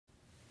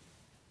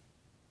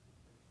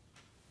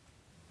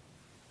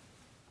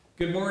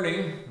Good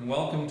morning, and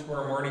welcome to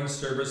our morning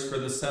service for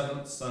the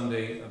 7th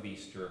Sunday of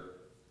Easter.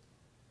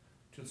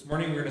 This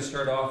morning we're going to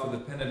start off with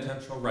the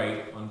penitential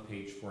rite on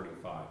page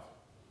 45.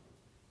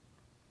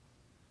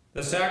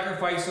 The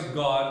sacrifice of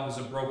God is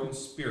a broken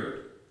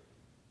spirit,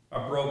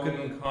 a broken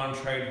and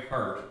contrite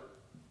heart,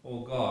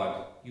 O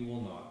God, you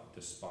will not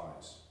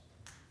despise.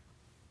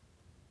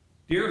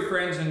 Dear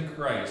friends in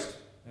Christ,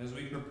 as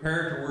we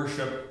prepare to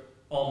worship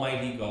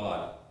Almighty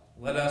God,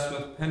 let us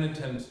with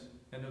penitent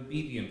and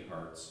obedient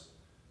hearts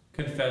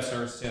confess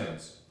our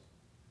sins,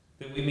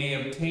 that we may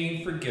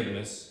obtain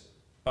forgiveness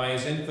by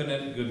his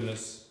infinite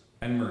goodness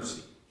and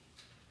mercy.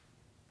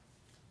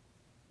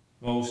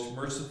 Most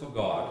merciful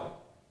God,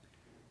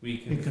 we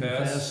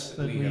confess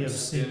that we have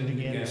sinned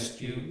against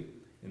you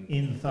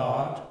in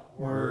thought,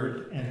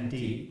 word, and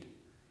deed,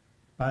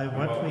 by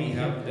what we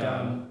have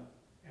done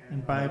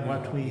and by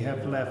what we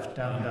have left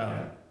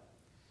undone.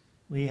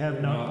 We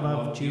have not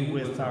loved you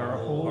with our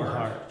whole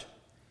heart.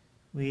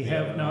 We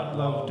have not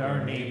loved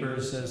our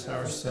neighbors as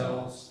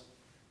ourselves.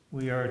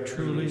 We are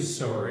truly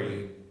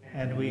sorry,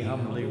 and we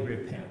humbly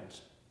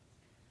repent.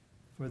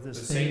 For the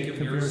sake of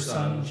your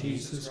Son,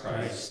 Jesus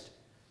Christ,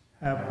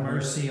 have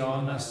mercy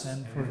on us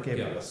and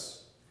forgive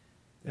us,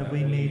 that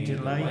we may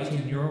delight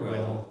in your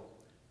will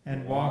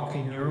and walk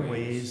in your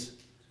ways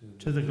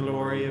to the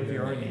glory of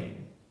your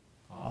name.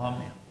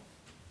 Amen.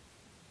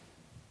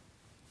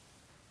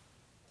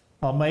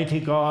 Almighty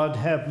God,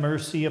 have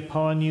mercy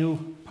upon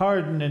you,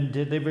 pardon and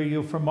deliver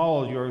you from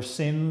all your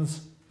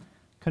sins,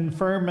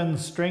 confirm and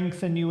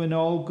strengthen you in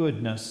all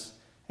goodness,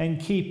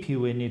 and keep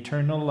you in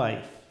eternal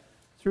life,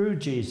 through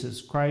Jesus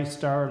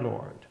Christ our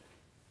Lord.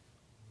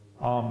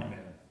 Amen.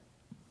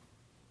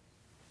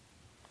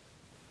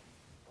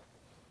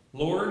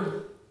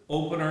 Lord,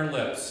 open our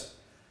lips,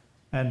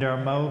 and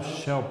our mouth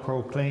shall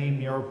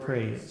proclaim your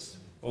praise.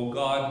 O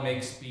God,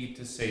 make speed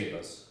to save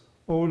us.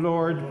 O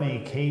Lord,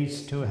 make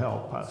haste to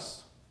help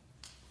us.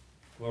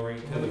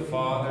 Glory to the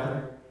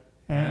Father,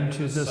 and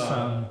to the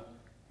Son,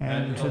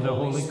 and to the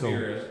Holy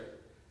Ghost,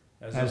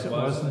 as it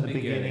was in the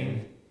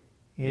beginning,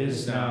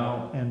 is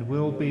now, and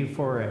will be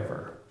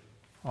forever.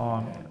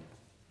 Amen.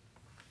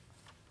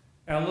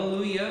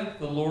 Alleluia,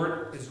 the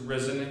Lord is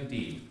risen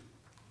indeed.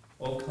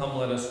 O come,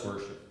 let us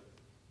worship.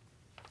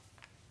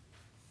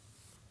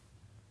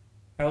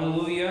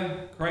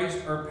 Alleluia, Christ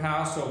our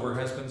Passover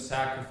has been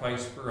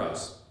sacrificed for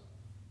us.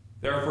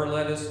 Therefore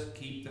let us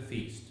keep the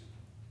feast,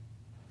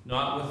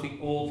 not with the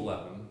old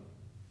leaven,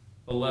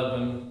 the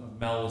leaven of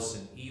malice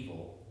and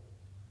evil,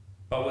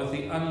 but with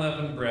the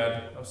unleavened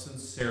bread of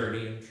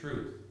sincerity and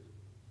truth.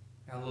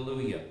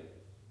 Alleluia.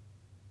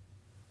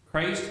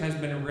 Christ has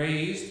been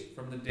raised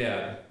from the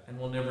dead and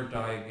will never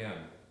die again.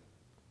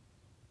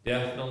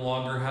 Death no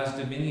longer has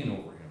dominion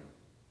over him.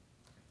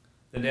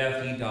 The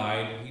death he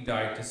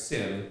died to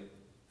sin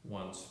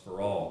once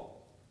for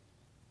all.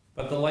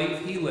 But the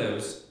life he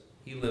lives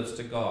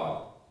to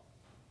God.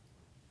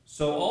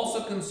 So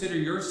also consider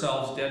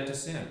yourselves dead to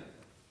sin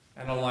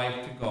and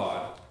alive to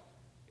God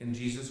in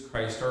Jesus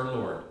Christ our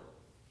Lord.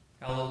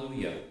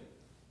 Hallelujah.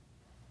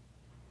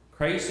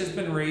 Christ has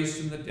been raised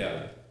from the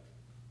dead,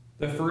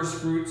 the first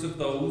fruits of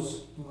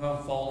those who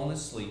have fallen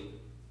asleep.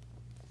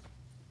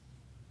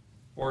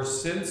 For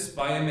since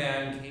by a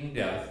man came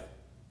death,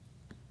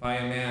 by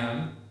a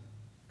man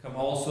come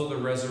also the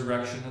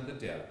resurrection of the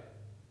dead.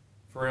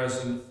 For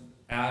as in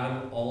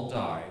Adam all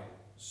die,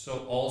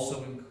 so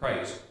also in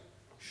Christ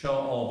shall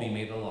all be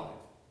made alive.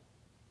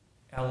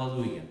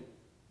 Alleluia.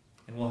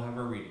 And we'll have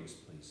our readings,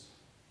 please.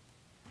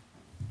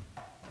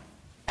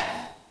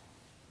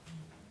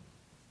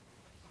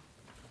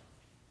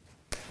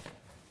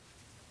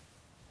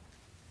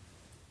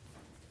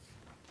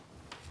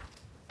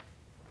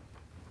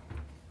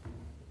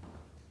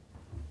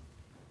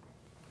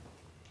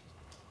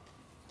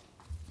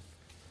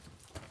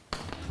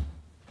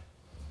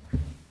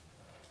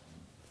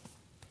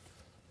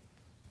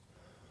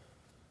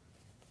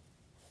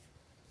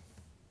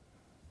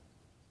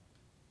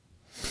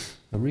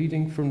 A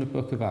reading from the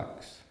book of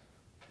Acts.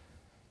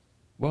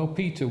 While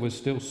Peter was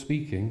still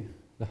speaking,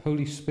 the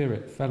Holy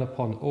Spirit fell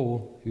upon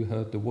all who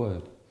heard the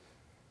word.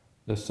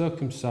 The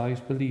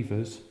circumcised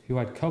believers who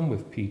had come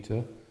with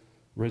Peter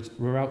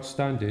were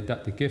outstanded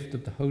that the gift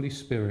of the Holy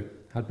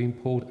Spirit had been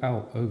poured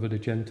out over the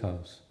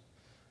Gentiles.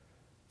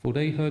 For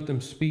they heard them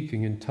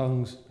speaking in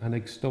tongues and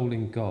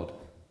extolling God.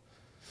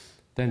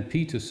 Then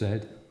Peter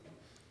said,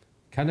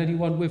 "Can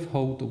anyone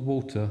withhold the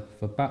water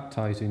for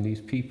baptizing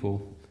these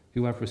people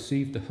who have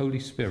received the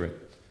Holy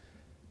Spirit,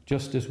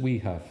 just as we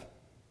have?"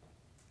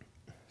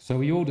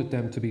 So he ordered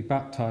them to be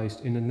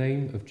baptized in the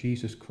name of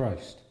Jesus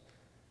Christ.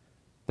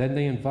 Then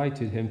they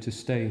invited him to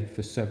stay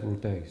for several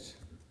days.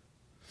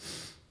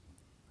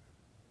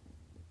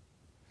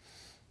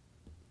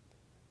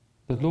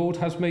 The Lord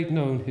has made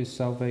known his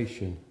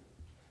salvation.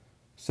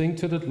 Sing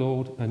to the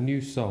Lord a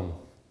new song,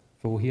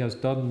 for he has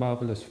done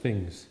marvelous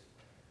things.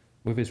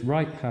 With his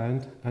right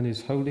hand and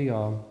his holy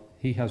arm,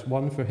 he has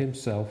won for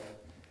himself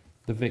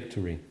the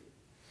victory.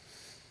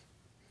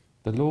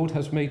 The Lord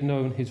has made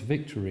known his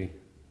victory.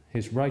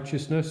 His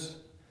righteousness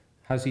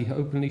has he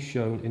openly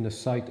shown in the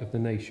sight of the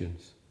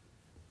nations.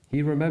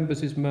 He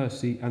remembers his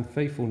mercy and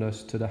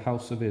faithfulness to the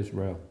house of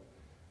Israel,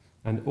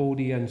 and all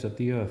the ends of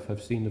the earth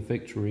have seen the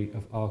victory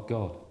of our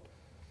God.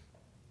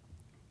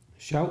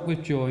 Shout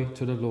with joy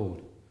to the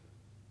Lord.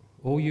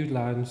 All you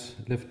lands,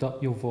 lift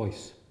up your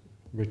voice,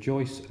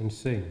 rejoice and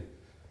sing.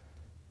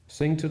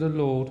 Sing to the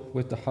Lord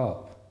with the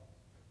harp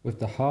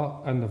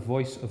and the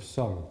voice of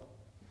song.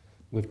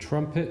 With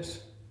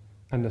trumpets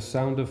and the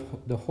sound of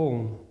the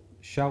horn,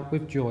 shout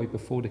with joy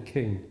before the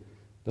King,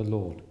 the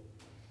Lord.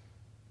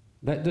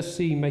 Let the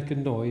sea make a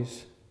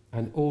noise,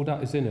 and all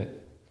that is in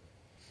it,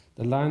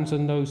 the lands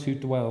and those who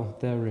dwell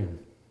therein.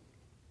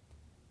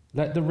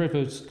 Let the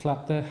rivers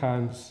clap their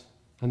hands,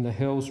 and the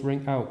hills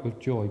ring out with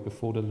joy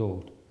before the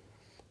Lord,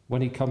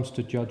 when he comes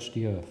to judge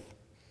the earth.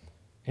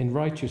 In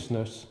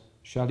righteousness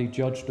shall he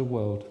judge the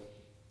world,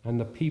 and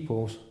the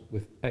peoples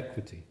with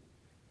equity.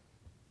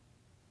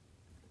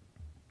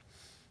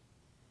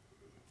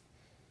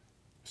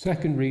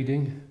 Second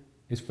reading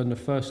is from the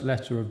first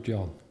letter of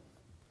John.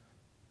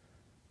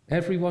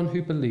 Everyone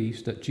who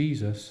believes that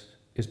Jesus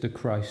is the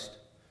Christ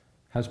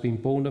has been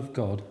born of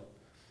God,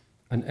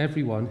 and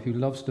everyone who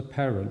loves the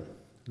parent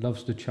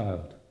loves the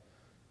child.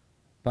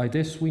 By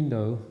this we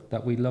know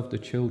that we love the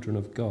children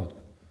of God,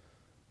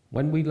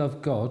 when we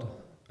love God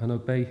and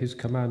obey his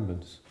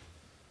commandments.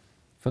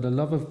 For the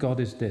love of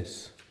God is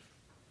this,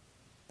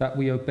 that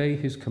we obey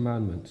his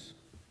commandments,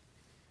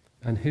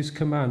 and his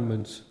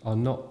commandments are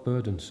not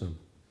burdensome.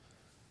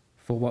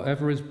 For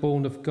whatever is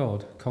born of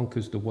God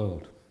conquers the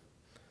world.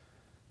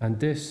 And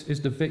this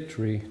is the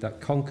victory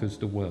that conquers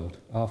the world,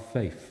 our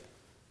faith.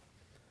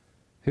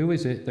 Who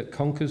is it that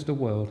conquers the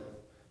world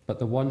but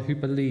the one who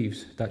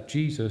believes that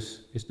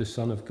Jesus is the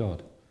Son of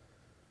God?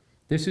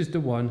 This is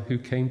the one who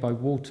came by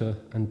water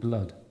and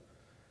blood,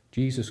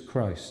 Jesus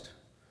Christ,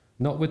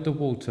 not with the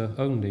water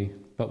only,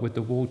 but with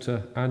the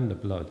water and the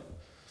blood.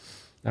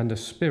 And the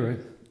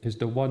Spirit is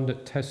the one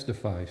that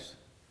testifies,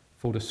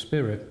 for the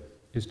Spirit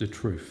is the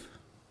truth.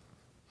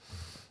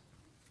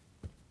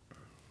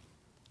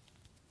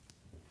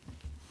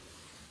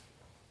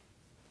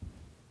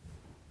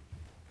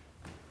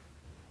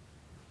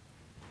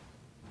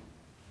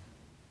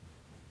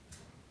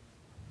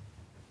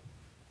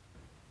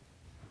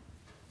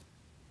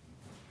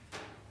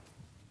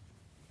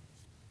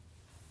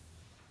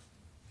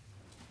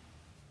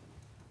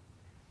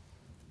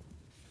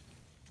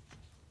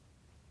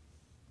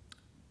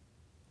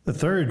 The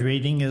third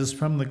reading is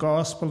from the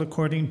Gospel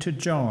according to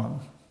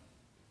John.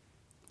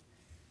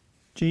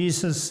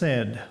 Jesus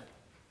said,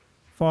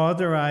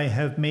 "Father, I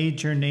have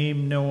made your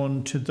name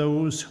known to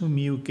those whom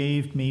you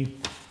gave me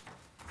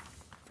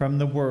from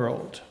the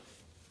world.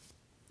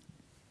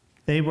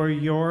 They were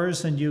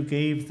yours, and you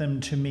gave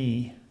them to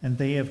me, and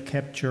they have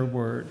kept your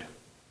word.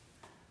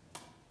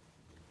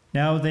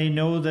 Now they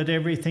know that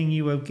everything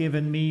you have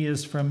given me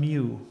is from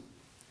you.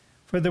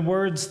 For the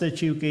words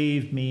that you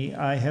gave me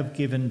I have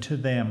given to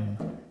them,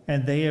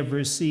 and they have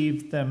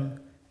received them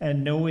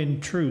and know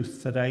in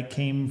truth that I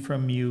came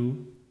from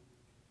you,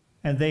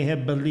 and they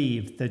have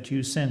believed that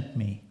you sent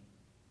me.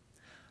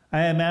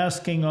 I am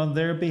asking on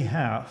their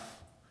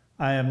behalf.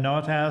 I am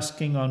not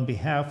asking on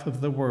behalf of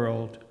the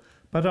world,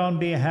 but on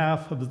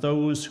behalf of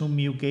those whom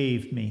you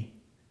gave me,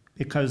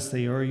 because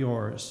they are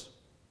yours.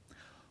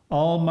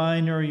 All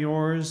mine are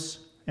yours,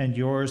 and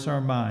yours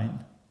are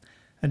mine,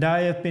 and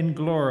I have been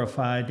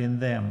glorified in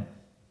them.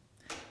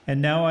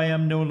 And now I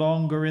am no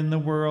longer in the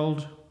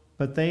world,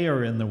 but they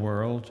are in the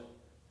world,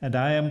 and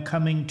I am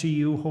coming to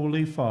you,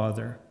 Holy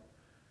Father.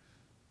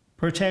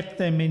 Protect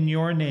them in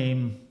your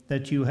name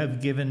that you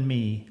have given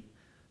me,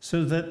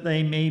 so that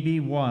they may be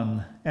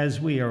one as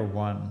we are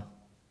one.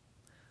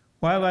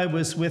 While I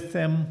was with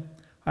them,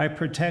 I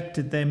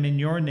protected them in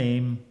your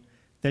name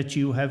that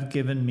you have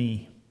given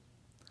me.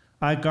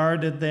 I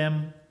guarded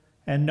them,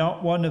 and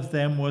not one of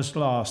them was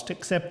lost,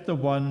 except the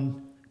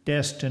one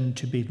destined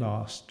to be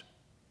lost,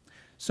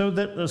 so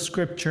that the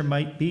scripture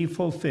might be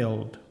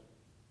fulfilled.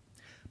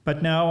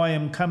 But now I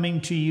am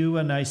coming to you,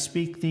 and I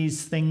speak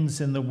these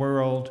things in the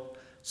world,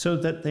 so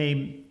that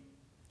they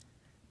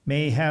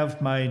may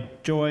have my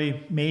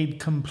joy made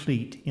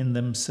complete in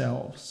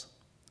themselves.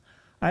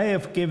 I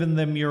have given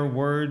them your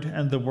word,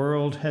 and the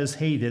world has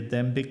hated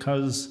them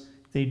because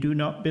they do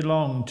not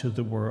belong to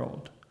the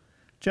world,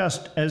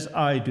 just as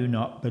I do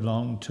not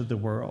belong to the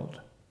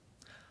world.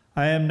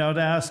 I am not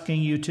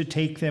asking you to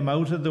take them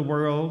out of the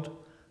world,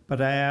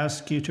 but I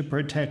ask you to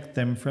protect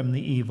them from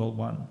the evil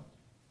one.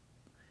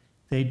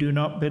 They do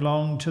not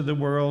belong to the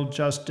world,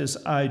 just as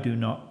I do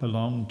not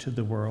belong to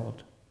the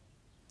world.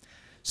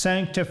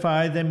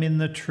 Sanctify them in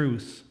the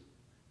truth.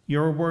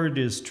 Your word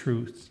is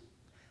truth.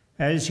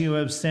 As you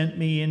have sent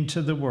me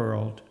into the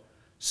world,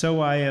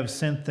 so I have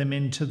sent them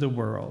into the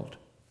world.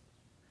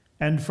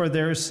 And for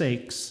their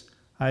sakes,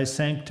 I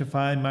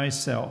sanctify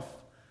myself,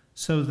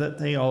 so that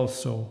they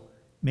also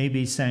may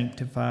be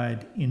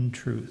sanctified in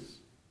truth."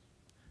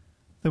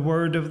 The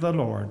word of the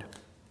Lord.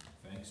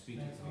 Thanks be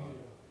to God.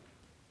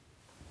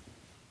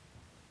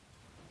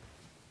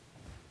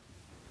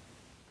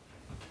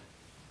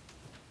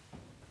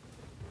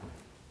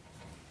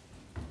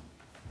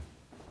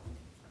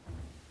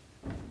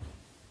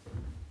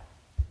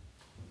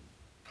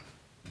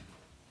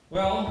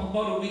 Well,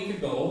 about a week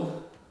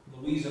ago,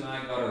 Louise and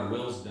I got our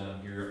wills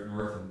done here at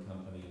Northern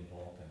Company in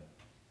Vulcan.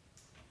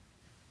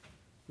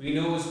 We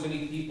know, as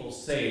many people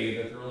say,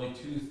 that there are only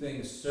two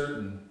things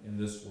certain in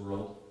this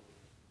world,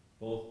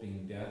 both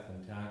being death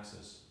and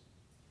taxes.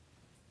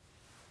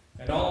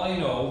 And all I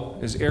know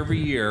is every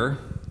year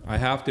I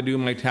have to do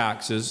my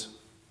taxes,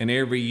 and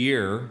every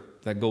year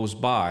that goes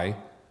by,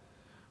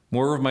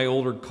 more of my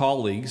older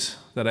colleagues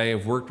that I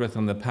have worked with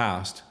in the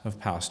past have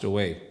passed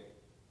away.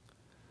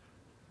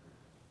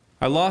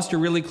 I lost a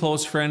really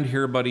close friend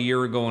here about a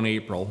year ago in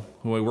April,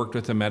 who I worked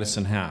with at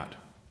Medicine Hat.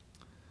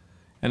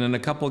 And then a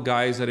couple of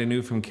guys that I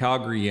knew from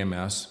Calgary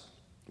EMS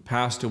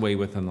passed away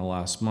within the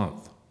last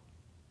month,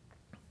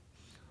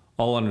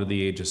 all under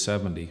the age of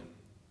 70.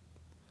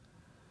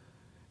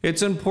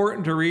 It's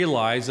important to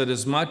realize that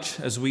as much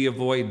as we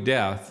avoid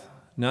death,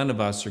 none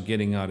of us are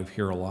getting out of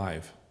here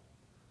alive.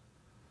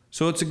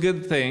 So it's a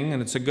good thing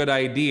and it's a good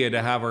idea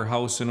to have our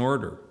house in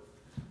order.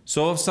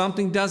 So if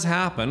something does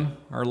happen,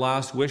 our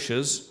last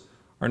wishes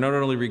are not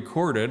only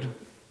recorded,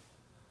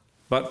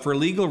 but for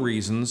legal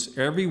reasons,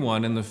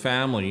 everyone in the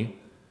family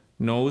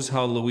knows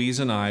how Louise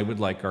and I would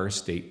like our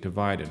estate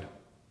divided.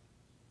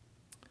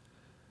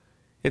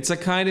 It's a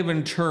kind of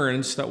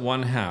insurance that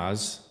one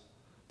has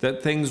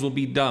that things will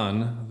be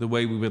done the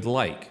way we would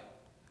like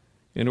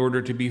in order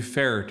to be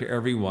fair to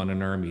everyone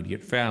in our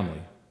immediate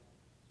family.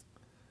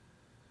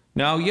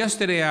 Now,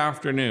 yesterday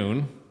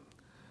afternoon,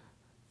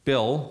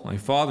 Bill, my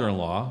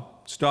father-in-law,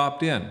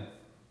 stopped in,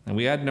 and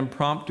we had an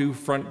impromptu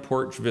front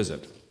porch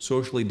visit,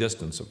 socially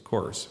distanced, of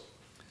course.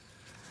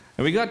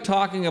 And we got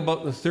talking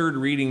about the third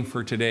reading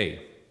for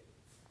today.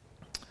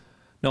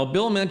 Now,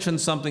 Bill mentioned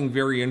something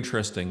very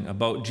interesting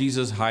about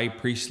Jesus' high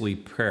priestly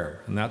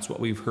prayer, and that's what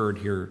we've heard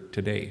here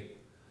today,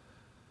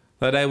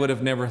 that I would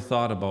have never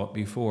thought about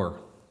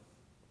before.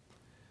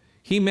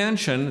 He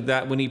mentioned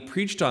that when he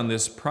preached on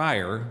this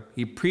prior,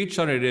 he preached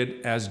on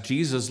it as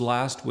Jesus'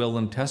 last will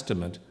and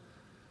testament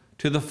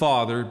to the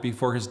Father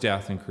before his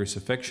death and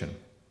crucifixion.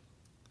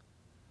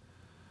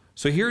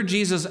 So here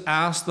Jesus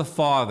asked the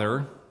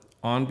Father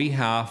on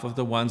behalf of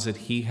the ones that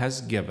he has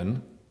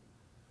given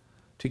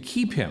to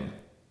keep him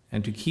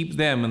and to keep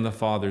them in the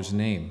Father's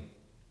name.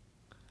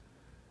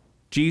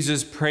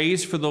 Jesus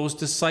prays for those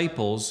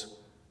disciples,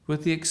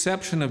 with the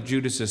exception of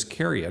Judas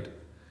Iscariot,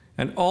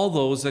 and all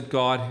those that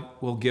God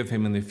will give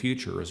him in the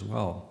future as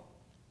well.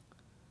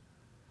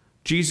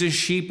 Jesus'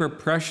 sheep are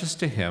precious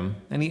to him,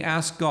 and he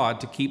asks God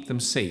to keep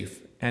them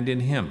safe and in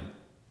him.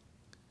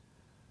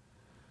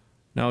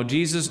 Now,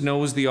 Jesus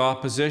knows the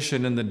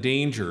opposition and the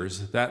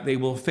dangers that they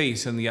will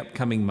face in the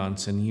upcoming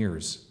months and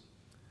years.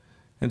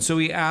 And so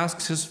he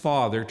asks his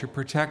Father to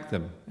protect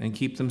them and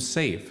keep them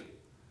safe,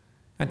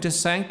 and to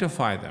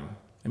sanctify them.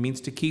 It means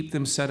to keep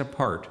them set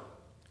apart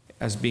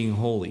as being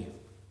holy.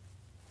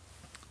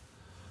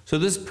 So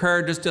this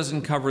prayer just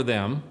doesn't cover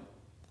them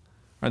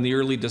and the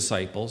early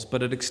disciples,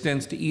 but it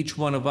extends to each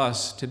one of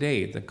us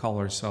today that call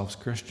ourselves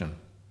Christian.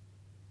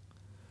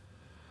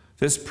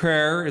 This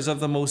prayer is of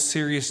the most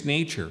serious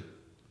nature,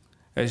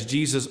 as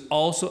Jesus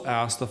also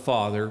asked the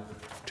Father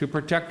to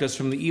protect us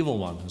from the evil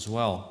one as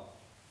well.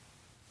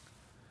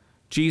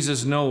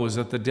 Jesus knows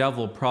that the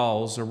devil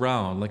prowls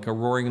around like a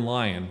roaring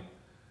lion,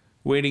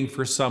 waiting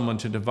for someone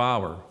to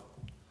devour.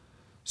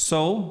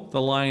 So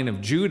the Lion of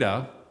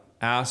Judah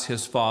asks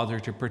his Father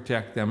to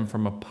protect them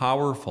from a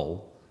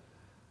powerful,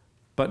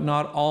 but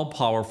not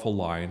all-powerful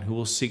lion who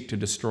will seek to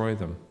destroy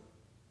them.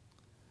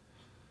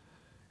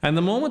 And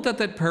the moment that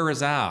that prayer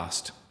is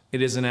asked, it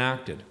is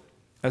enacted,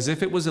 as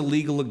if it was a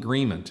legal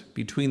agreement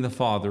between the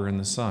Father and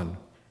the Son.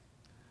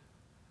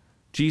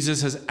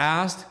 Jesus has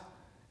asked,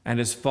 and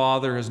his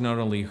Father has not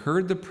only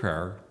heard the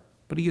prayer,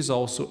 but he has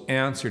also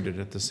answered it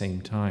at the same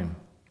time.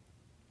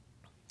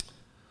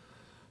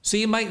 So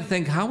you might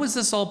think, how is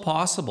this all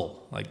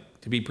possible,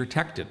 to be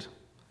protected?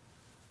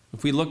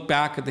 If we look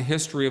back at the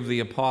history of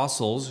the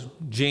apostles,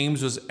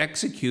 James was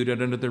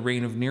executed under the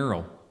reign of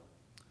Nero.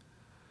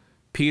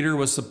 Peter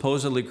was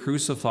supposedly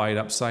crucified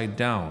upside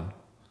down.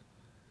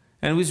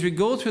 And as we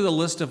go through the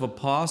list of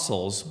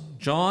apostles,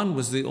 John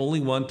was the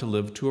only one to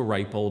live to a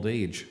ripe old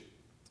age.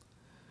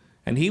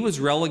 And he was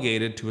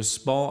relegated to a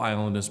small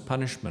island as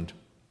punishment.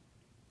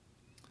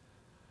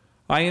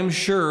 I am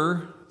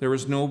sure there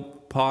was no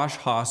posh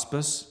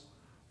hospice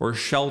or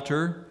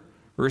shelter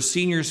or a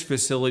seniors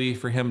facility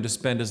for him to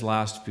spend his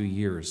last few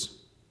years.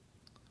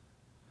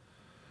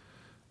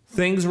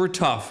 Things were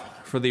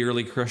tough for the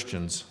early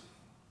Christians.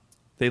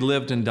 They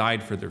lived and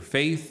died for their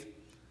faith,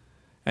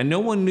 and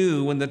no one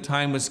knew when the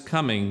time was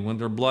coming when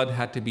their blood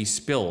had to be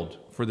spilled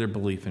for their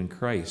belief in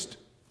Christ.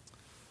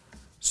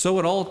 So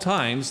at all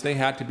times, they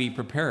had to be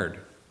prepared.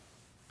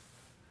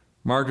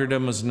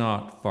 Martyrdom was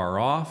not far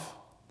off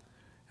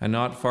and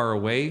not far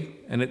away,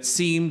 and it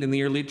seemed in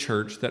the early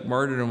church that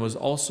martyrdom was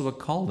also a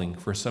calling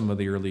for some of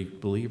the early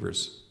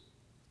believers.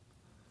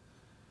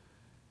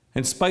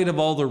 In spite of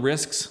all the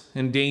risks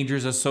and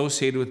dangers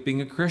associated with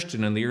being a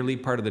Christian in the early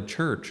part of the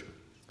church,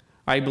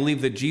 I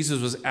believe that Jesus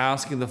was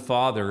asking the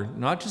Father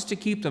not just to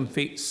keep them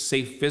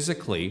safe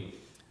physically,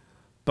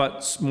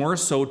 but more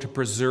so to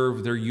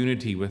preserve their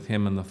unity with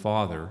him and the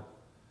Father,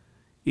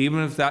 even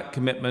if that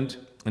commitment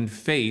and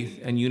faith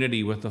and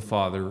unity with the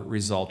Father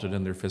resulted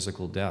in their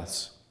physical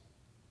deaths.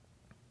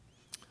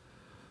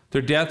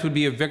 Their death would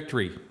be a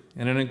victory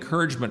and an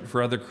encouragement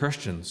for other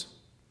Christians.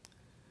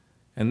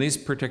 In this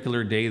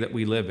particular day that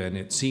we live in,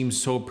 it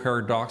seems so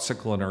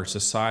paradoxical in our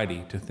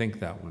society to think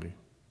that way.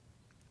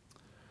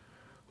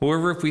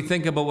 However, if we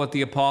think about what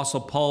the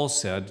Apostle Paul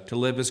said, to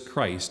live is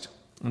Christ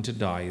and to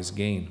die is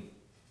gain.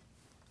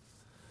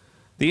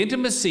 The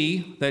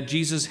intimacy that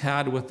Jesus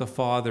had with the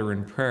Father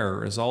in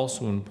prayer is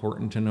also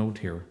important to note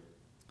here.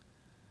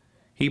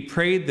 He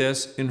prayed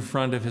this in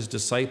front of his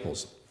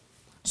disciples,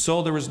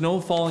 so there was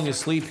no falling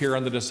asleep here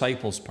on the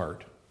disciples'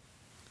 part.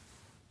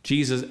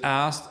 Jesus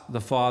asked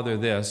the Father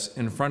this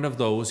in front of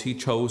those he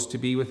chose to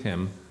be with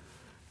him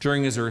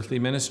during his earthly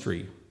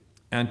ministry,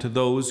 and to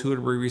those who would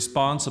be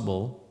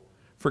responsible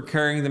for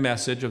carrying the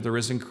message of the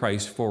risen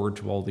Christ forward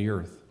to all the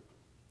earth.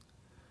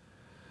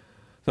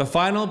 The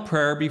final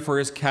prayer before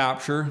his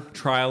capture,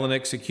 trial, and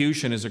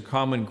execution as a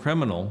common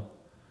criminal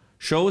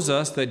shows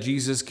us that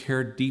Jesus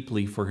cared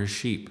deeply for his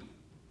sheep.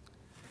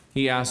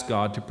 He asked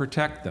God to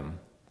protect them,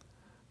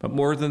 but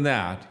more than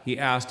that, he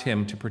asked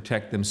him to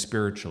protect them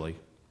spiritually,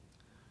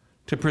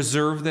 to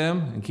preserve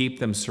them and keep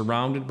them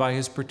surrounded by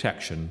his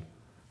protection,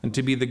 and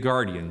to be the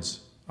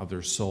guardians of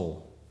their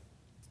soul.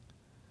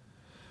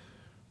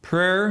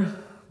 Prayer,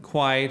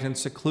 quiet, and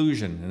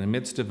seclusion in the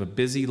midst of a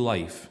busy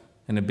life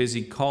and a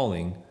busy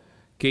calling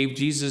gave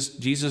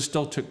Jesus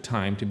still took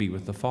time to be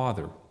with the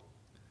Father.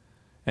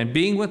 And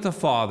being with the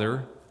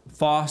Father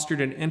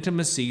fostered an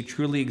intimacy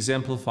truly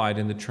exemplified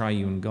in the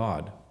triune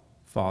God,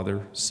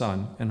 Father,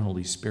 Son, and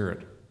Holy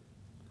Spirit.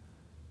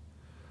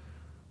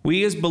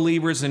 We as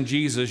believers in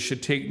Jesus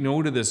should take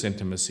note of this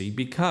intimacy,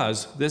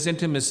 because this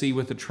intimacy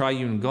with the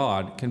triune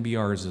God can be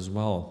ours as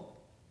well.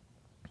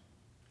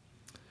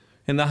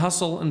 In the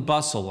hustle and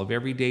bustle of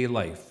everyday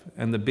life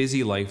and the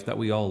busy life that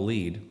we all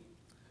lead,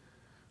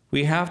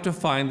 we have to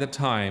find the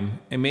time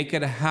and make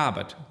it a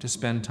habit to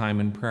spend time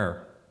in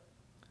prayer.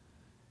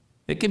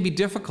 It can be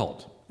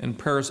difficult, and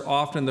prayer is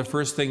often the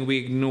first thing we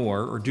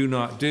ignore or do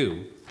not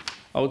do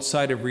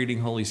outside of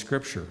reading Holy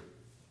Scripture.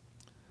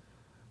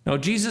 Now,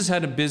 Jesus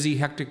had a busy,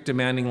 hectic,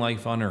 demanding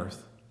life on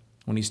earth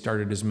when he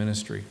started his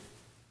ministry.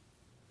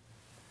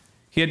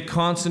 He had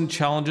constant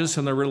challenges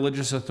from the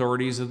religious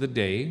authorities of the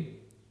day.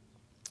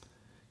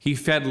 He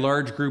fed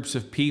large groups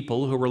of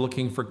people who were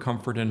looking for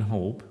comfort and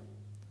hope.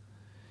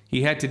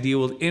 He had to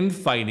deal with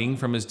infighting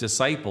from his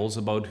disciples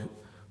about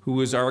who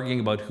was arguing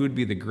about who would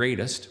be the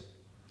greatest,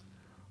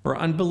 or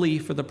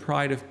unbelief or the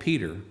pride of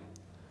Peter,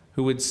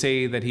 who would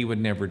say that he would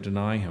never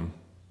deny him.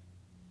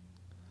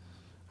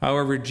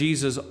 However,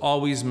 Jesus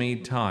always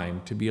made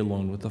time to be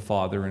alone with the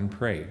Father and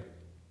pray.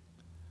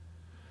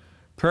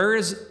 Prayer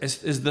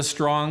is the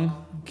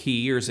strong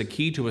key, or is a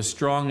key to a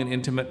strong and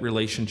intimate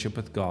relationship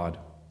with God.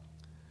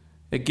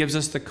 It gives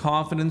us the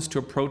confidence to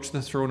approach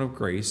the throne of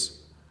grace,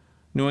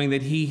 knowing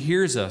that he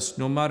hears us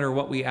no matter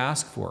what we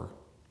ask for.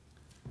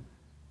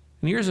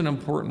 And here's an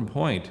important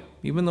point.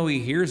 Even though he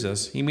hears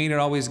us, he may not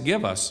always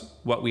give us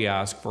what we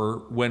ask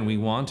for when we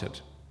want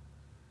it.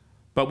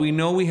 But we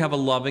know we have a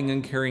loving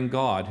and caring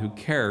God who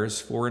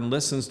cares for and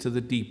listens to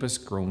the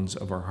deepest groans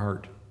of our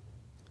heart.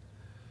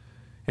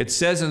 It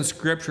says in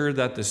Scripture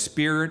that the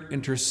Spirit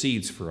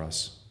intercedes for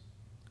us,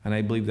 and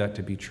I believe that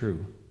to be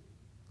true.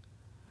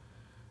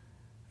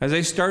 As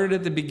I started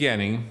at the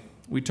beginning,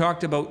 we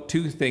talked about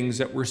two things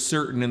that were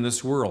certain in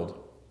this world: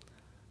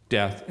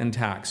 death and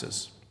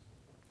taxes.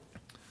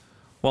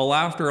 Well,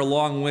 after a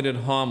long-winded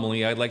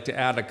homily, I'd like to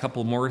add a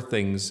couple more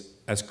things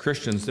as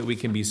Christians that we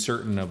can be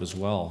certain of as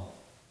well.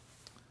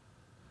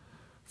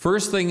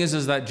 First thing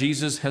is that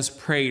Jesus has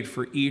prayed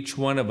for each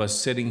one of us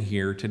sitting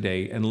here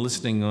today and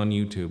listening on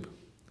YouTube.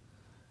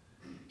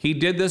 He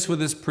did this with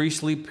his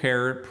priestly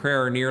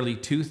prayer nearly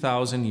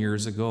 2,000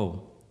 years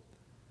ago.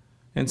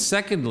 And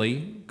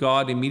secondly,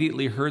 God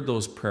immediately heard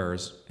those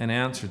prayers and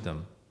answered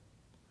them.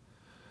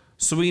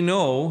 So we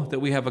know that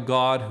we have a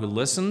God who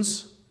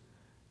listens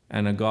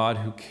and a God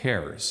who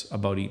cares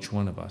about each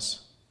one of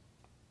us.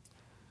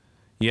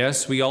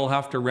 Yes, we all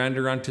have to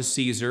render unto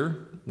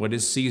Caesar what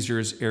is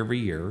Caesar's every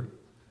year.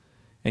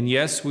 And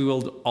yes, we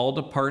will all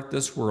depart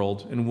this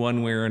world in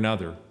one way or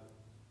another.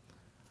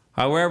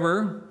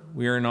 However,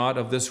 we are not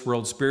of this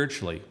world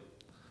spiritually.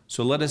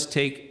 So let us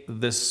take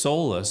this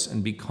solace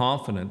and be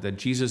confident that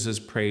Jesus has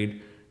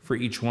prayed for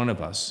each one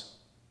of us,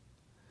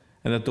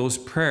 and that those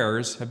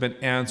prayers have been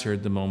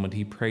answered the moment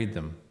he prayed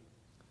them.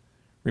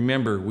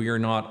 Remember, we are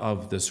not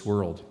of this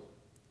world.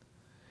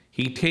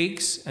 He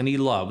takes and he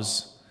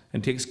loves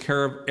and takes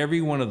care of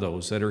every one of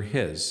those that are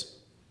his.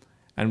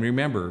 And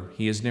remember,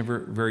 he is never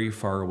very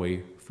far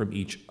away from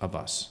each of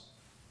us.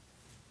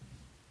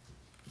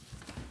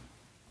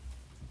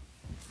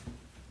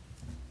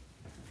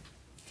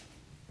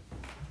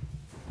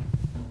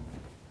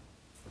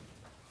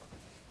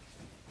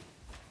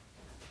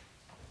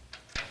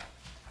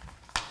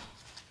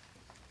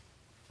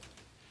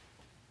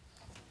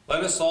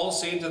 Let us all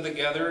say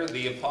together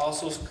the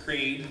Apostles'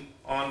 Creed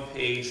on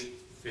page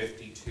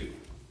 52.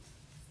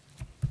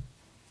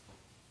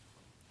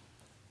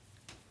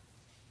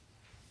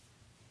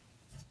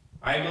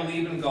 I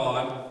believe in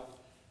God,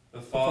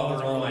 the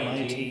Father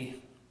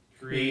Almighty,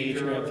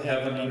 creator of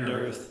heaven and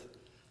earth.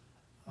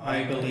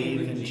 I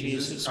believe in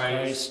Jesus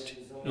Christ,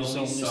 his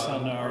only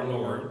Son, our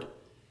Lord.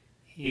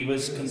 He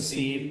was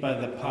conceived by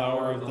the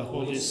power of the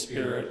Holy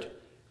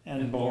Spirit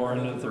and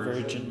born of the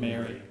Virgin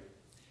Mary.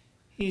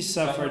 He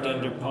suffered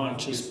under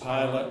Pontius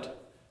Pilate,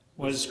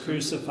 was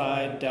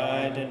crucified,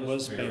 died, and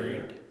was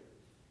buried.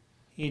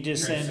 He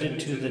descended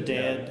to the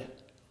dead.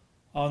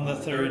 On the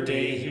third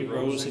day he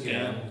rose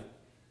again.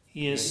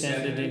 He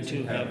ascended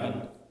into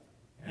heaven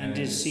and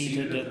is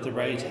seated at the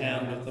right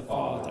hand of the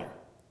Father.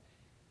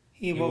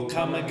 He will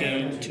come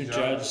again to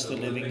judge the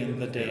living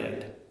and the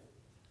dead.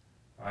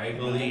 I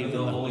believe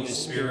in the Holy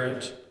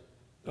Spirit,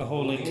 the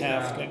Holy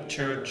Catholic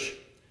Church,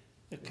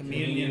 the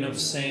communion of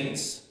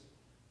saints,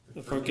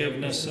 the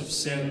forgiveness of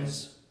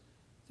sins,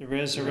 the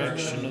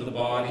resurrection of the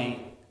body,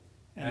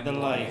 and the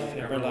life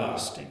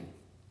everlasting.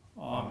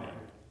 Amen.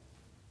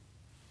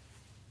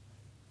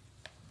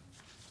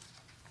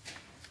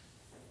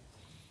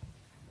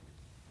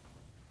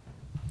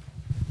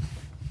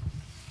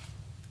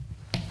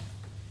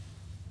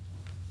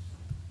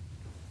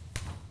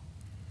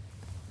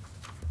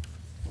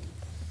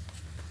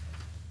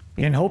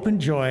 In hope and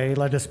joy,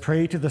 let us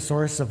pray to the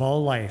source of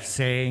all life,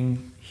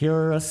 saying,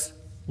 "Hear us,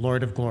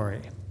 Lord of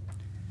glory."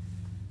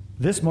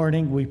 This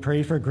morning, we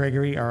pray for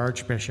Gregory, our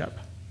Archbishop.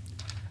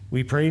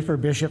 We pray for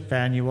Bishop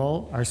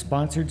Fanuel, our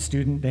sponsored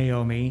student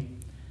Naomi,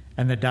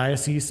 and the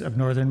Diocese of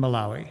Northern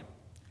Malawi.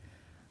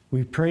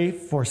 We pray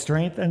for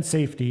strength and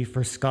safety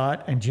for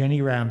Scott and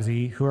Jenny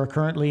Ramsey, who are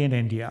currently in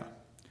India.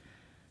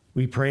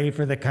 We pray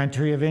for the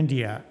country of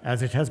India,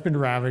 as it has been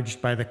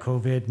ravaged by the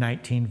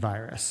COVID-19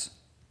 virus.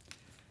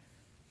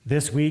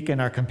 This week,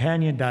 in our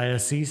companion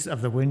diocese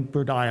of the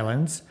Windward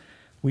Islands,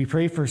 we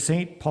pray for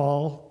St.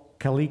 Paul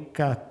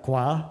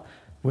Kalikakwa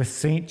with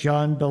St.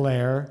 John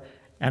Belair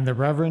and the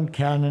Reverend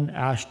Canon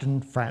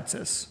Ashton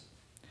Francis.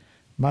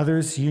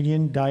 Mothers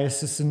Union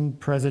Diocesan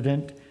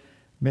President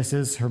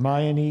Mrs.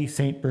 Hermione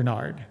St.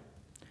 Bernard.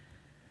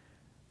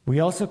 We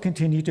also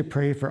continue to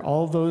pray for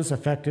all those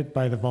affected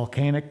by the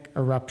volcanic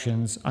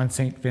eruptions on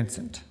St.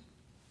 Vincent.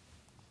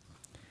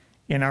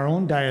 In our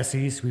own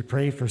diocese, we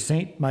pray for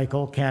St.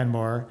 Michael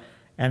Canmore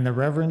and the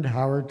Reverend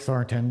Howard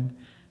Thornton,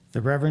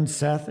 the Reverend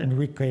Seth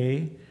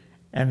Enrique,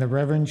 and the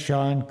Reverend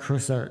Sean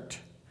Crusert,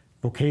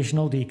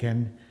 vocational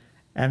deacon,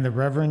 and the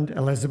Reverend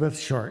Elizabeth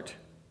Short,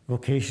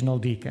 vocational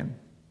deacon.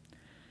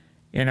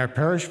 In our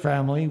parish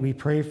family, we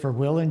pray for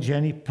Will and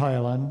Jenny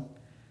Pylan,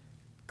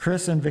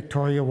 Chris and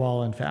Victoria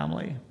Wallen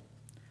family.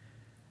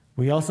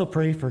 We also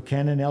pray for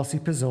Ken and Elsie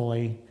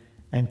Pizzoli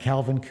and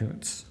Calvin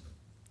Kuntz.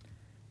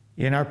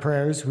 In our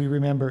prayers, we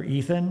remember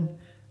Ethan,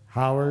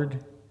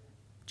 Howard,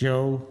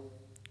 Joe,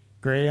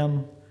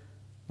 Graham,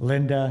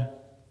 Linda,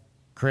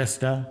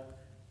 Krista,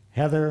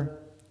 Heather,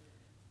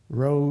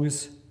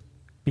 Rose,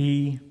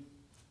 Bee,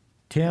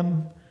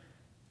 Tim,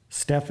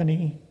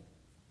 Stephanie,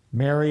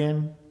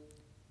 Marion,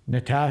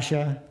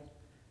 Natasha,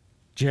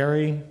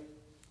 Jerry,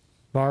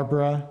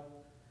 Barbara,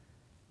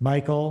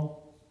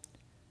 Michael,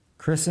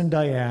 Chris and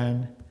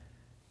Diane,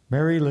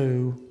 Mary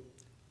Lou,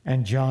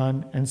 and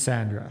John and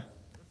Sandra.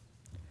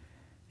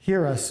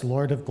 Hear us,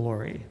 Lord of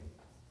glory.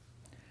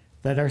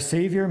 That our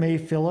Savior may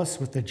fill us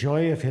with the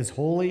joy of his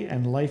holy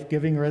and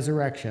life-giving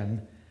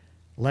resurrection,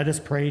 let us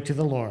pray to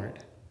the Lord.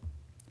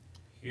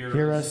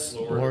 Hear us,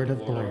 Lord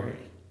of glory.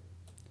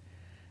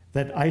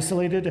 That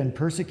isolated and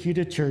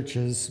persecuted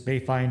churches may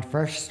find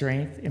fresh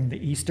strength in the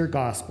Easter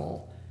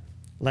gospel,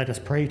 let us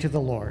pray to the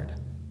Lord.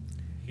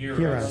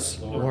 Hear us,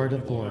 Lord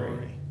of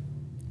glory.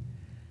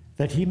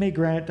 That he may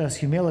grant us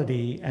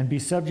humility and be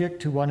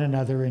subject to one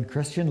another in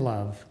Christian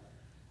love,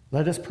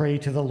 let us pray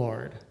to the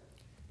Lord.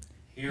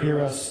 Hear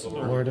us,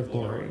 Lord of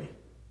glory.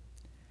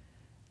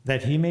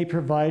 That he may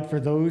provide for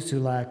those who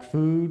lack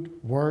food,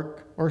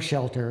 work, or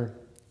shelter,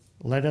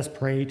 let us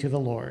pray to the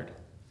Lord.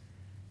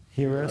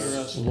 Hear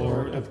us,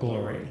 Lord of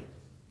glory.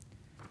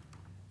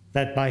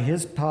 That by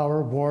his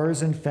power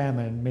wars and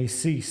famine may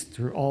cease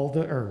through all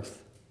the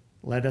earth,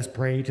 let us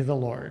pray to the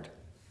Lord.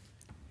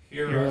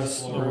 Hear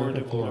us, Lord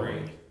of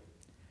glory.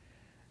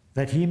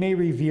 That he may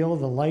reveal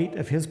the light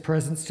of his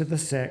presence to the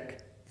sick,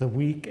 the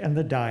weak, and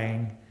the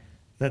dying,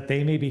 that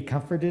they may be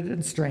comforted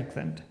and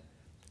strengthened,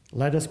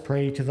 let us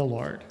pray to the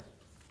Lord.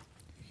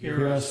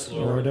 Hear us,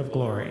 Lord of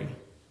glory.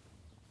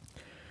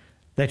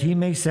 That he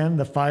may send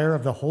the fire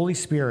of the Holy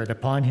Spirit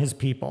upon his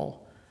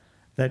people,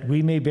 that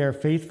we may bear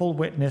faithful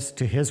witness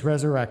to his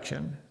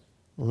resurrection,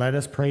 let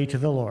us pray to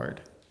the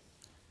Lord.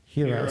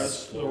 Hear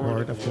us,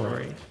 Lord of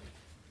glory.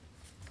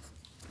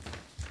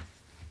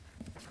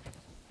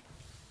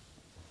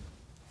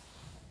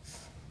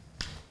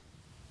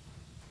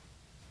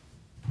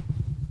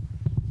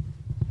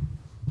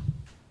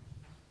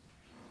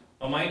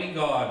 Almighty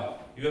God,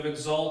 you have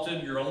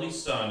exalted your only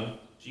Son,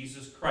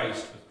 Jesus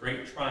Christ, with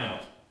great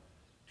triumph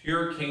to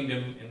your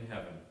kingdom in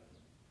heaven.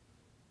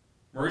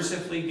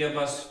 Mercifully give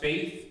us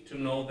faith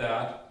to know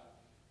that,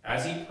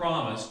 As he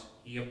promised,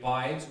 he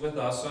abides with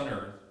us on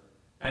earth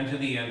and to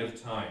the end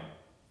of time,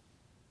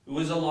 who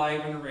is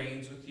alive and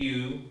reigns with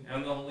you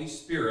and the Holy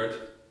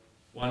Spirit,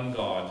 one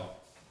God,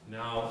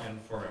 now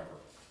and forever.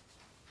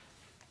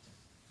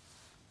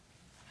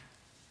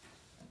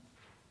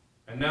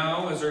 And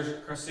now, as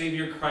our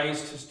Savior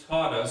Christ has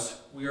taught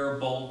us, we are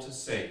bold to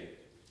say,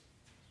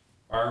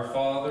 Our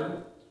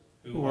Father,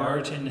 who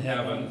art in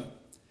heaven,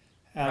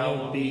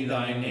 hallowed be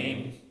thy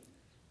name.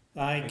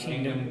 Thy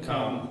kingdom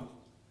come,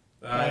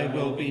 thy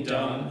will be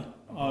done,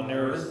 on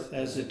earth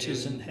as it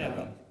is in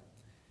heaven.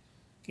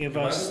 Give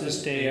us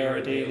this day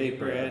our daily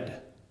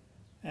bread,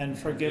 and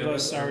forgive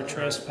us our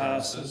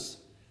trespasses,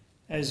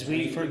 as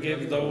we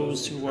forgive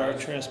those who are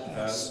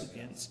trespass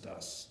against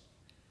us.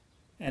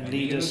 And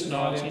lead us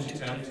not into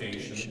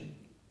temptation,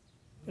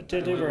 but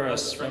deliver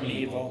us from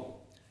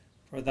evil.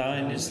 For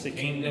thine is the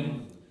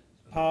kingdom,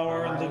 the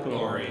power, and the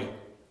glory,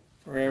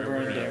 forever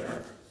and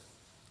ever.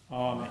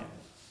 Amen.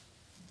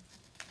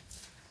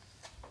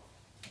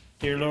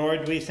 Dear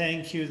Lord, we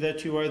thank you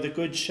that you are the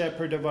good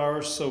shepherd of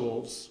our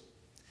souls.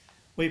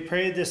 We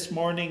pray this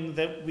morning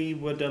that we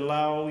would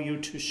allow you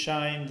to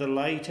shine the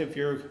light of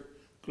your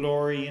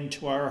glory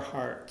into our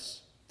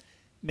hearts.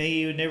 May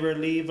you never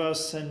leave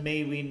us, and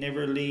may we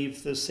never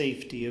leave the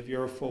safety of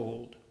your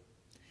fold.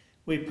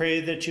 We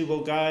pray that you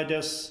will guide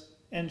us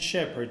and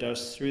shepherd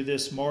us through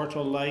this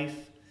mortal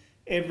life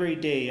every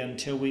day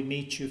until we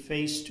meet you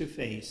face to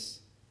face.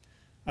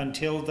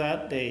 Until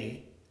that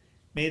day,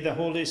 may the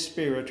Holy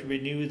Spirit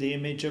renew the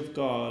image of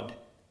God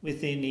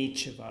within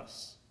each of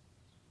us.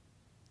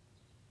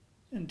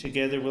 And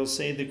together we'll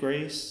say the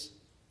grace.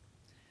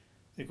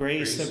 The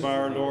grace of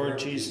our Lord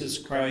Jesus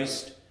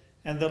Christ,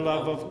 and the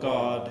love of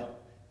God,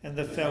 and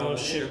the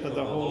fellowship of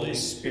the Holy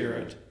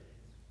Spirit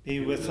be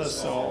with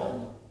us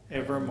all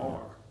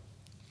evermore.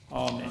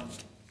 Amen.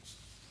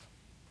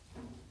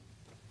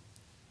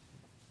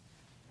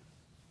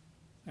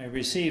 I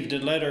received a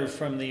letter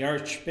from the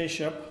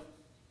Archbishop.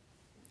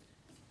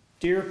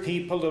 Dear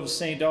people of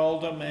St.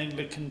 Aldham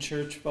Anglican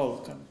Church,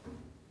 Vulcan,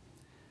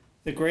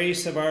 the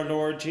grace of our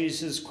Lord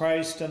Jesus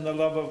Christ and the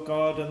love of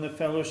God and the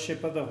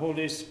fellowship of the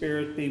Holy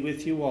Spirit be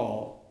with you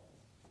all.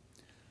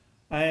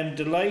 I am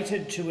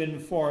delighted to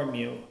inform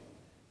you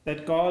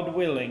that, God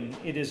willing,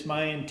 it is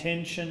my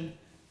intention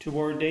to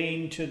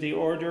ordain to the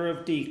Order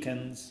of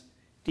Deacons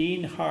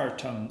Dean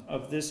Hartung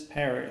of this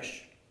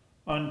parish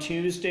on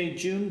Tuesday,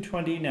 June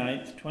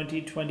 29th,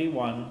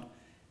 2021,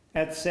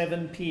 at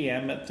 7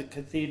 p.m. at the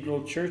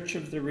Cathedral Church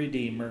of the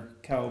Redeemer,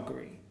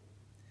 Calgary.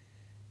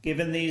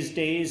 Given these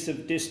days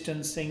of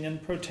distancing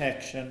and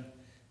protection,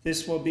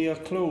 this will be a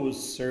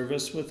closed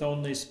service with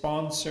only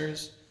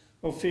sponsors,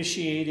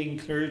 officiating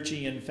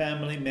clergy, and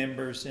family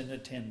members in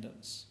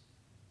attendance.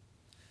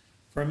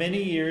 For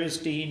many years,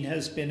 Dean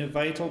has been a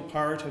vital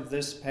part of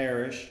this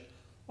parish,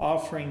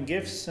 offering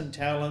gifts and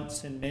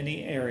talents in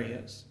many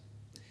areas.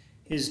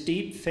 His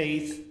deep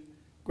faith,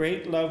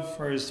 great love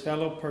for his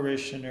fellow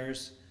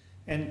parishioners,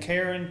 and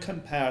care and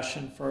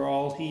compassion for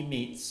all he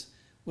meets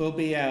will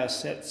be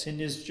assets in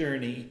his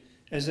journey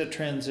as a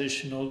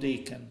transitional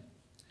deacon.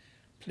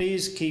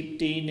 Please keep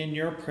Dean in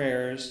your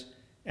prayers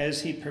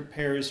as he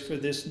prepares for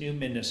this new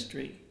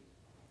ministry.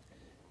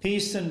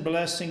 Peace and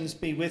blessings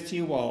be with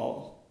you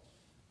all.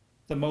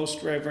 The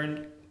Most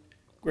Reverend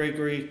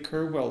Gregory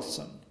Kerr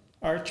Wilson,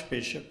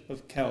 Archbishop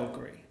of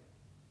Calgary.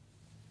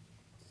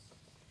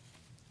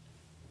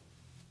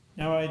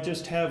 Now I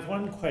just have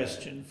one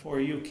question for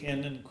you,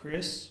 Ken and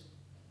Chris.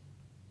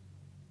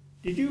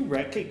 Did you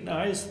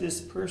recognize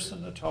this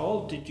person at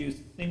all? Did you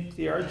think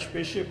the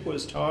Archbishop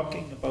was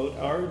talking about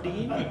our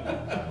dean?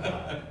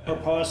 Or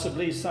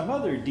possibly some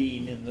other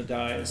dean in the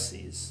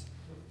diocese?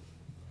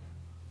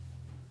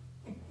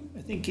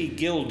 I think he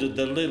gilded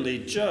the lily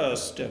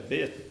just a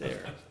bit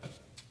there.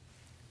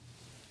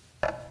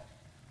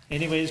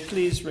 Anyways,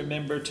 please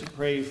remember to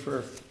pray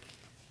for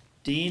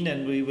Dean,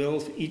 and we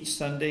will each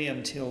Sunday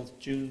until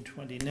June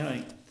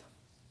 29th.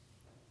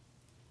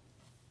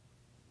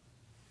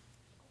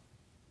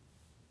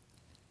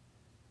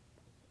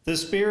 The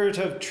Spirit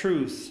of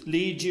truth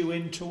lead you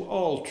into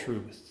all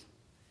truth,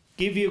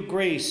 give you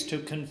grace to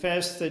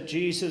confess that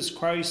Jesus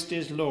Christ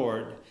is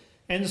Lord,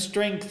 and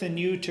strengthen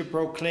you to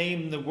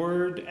proclaim the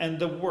word and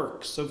the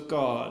works of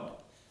God.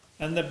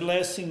 And the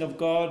blessing of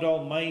God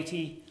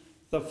Almighty,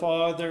 the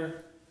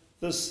Father,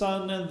 the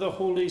Son, and the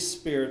Holy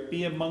Spirit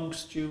be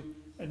amongst you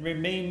and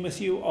remain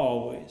with you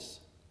always.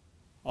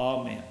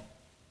 Amen.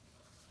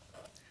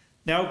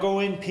 Now go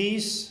in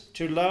peace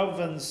to love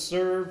and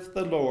serve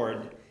the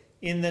Lord,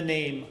 in the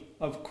name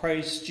of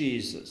Christ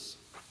Jesus.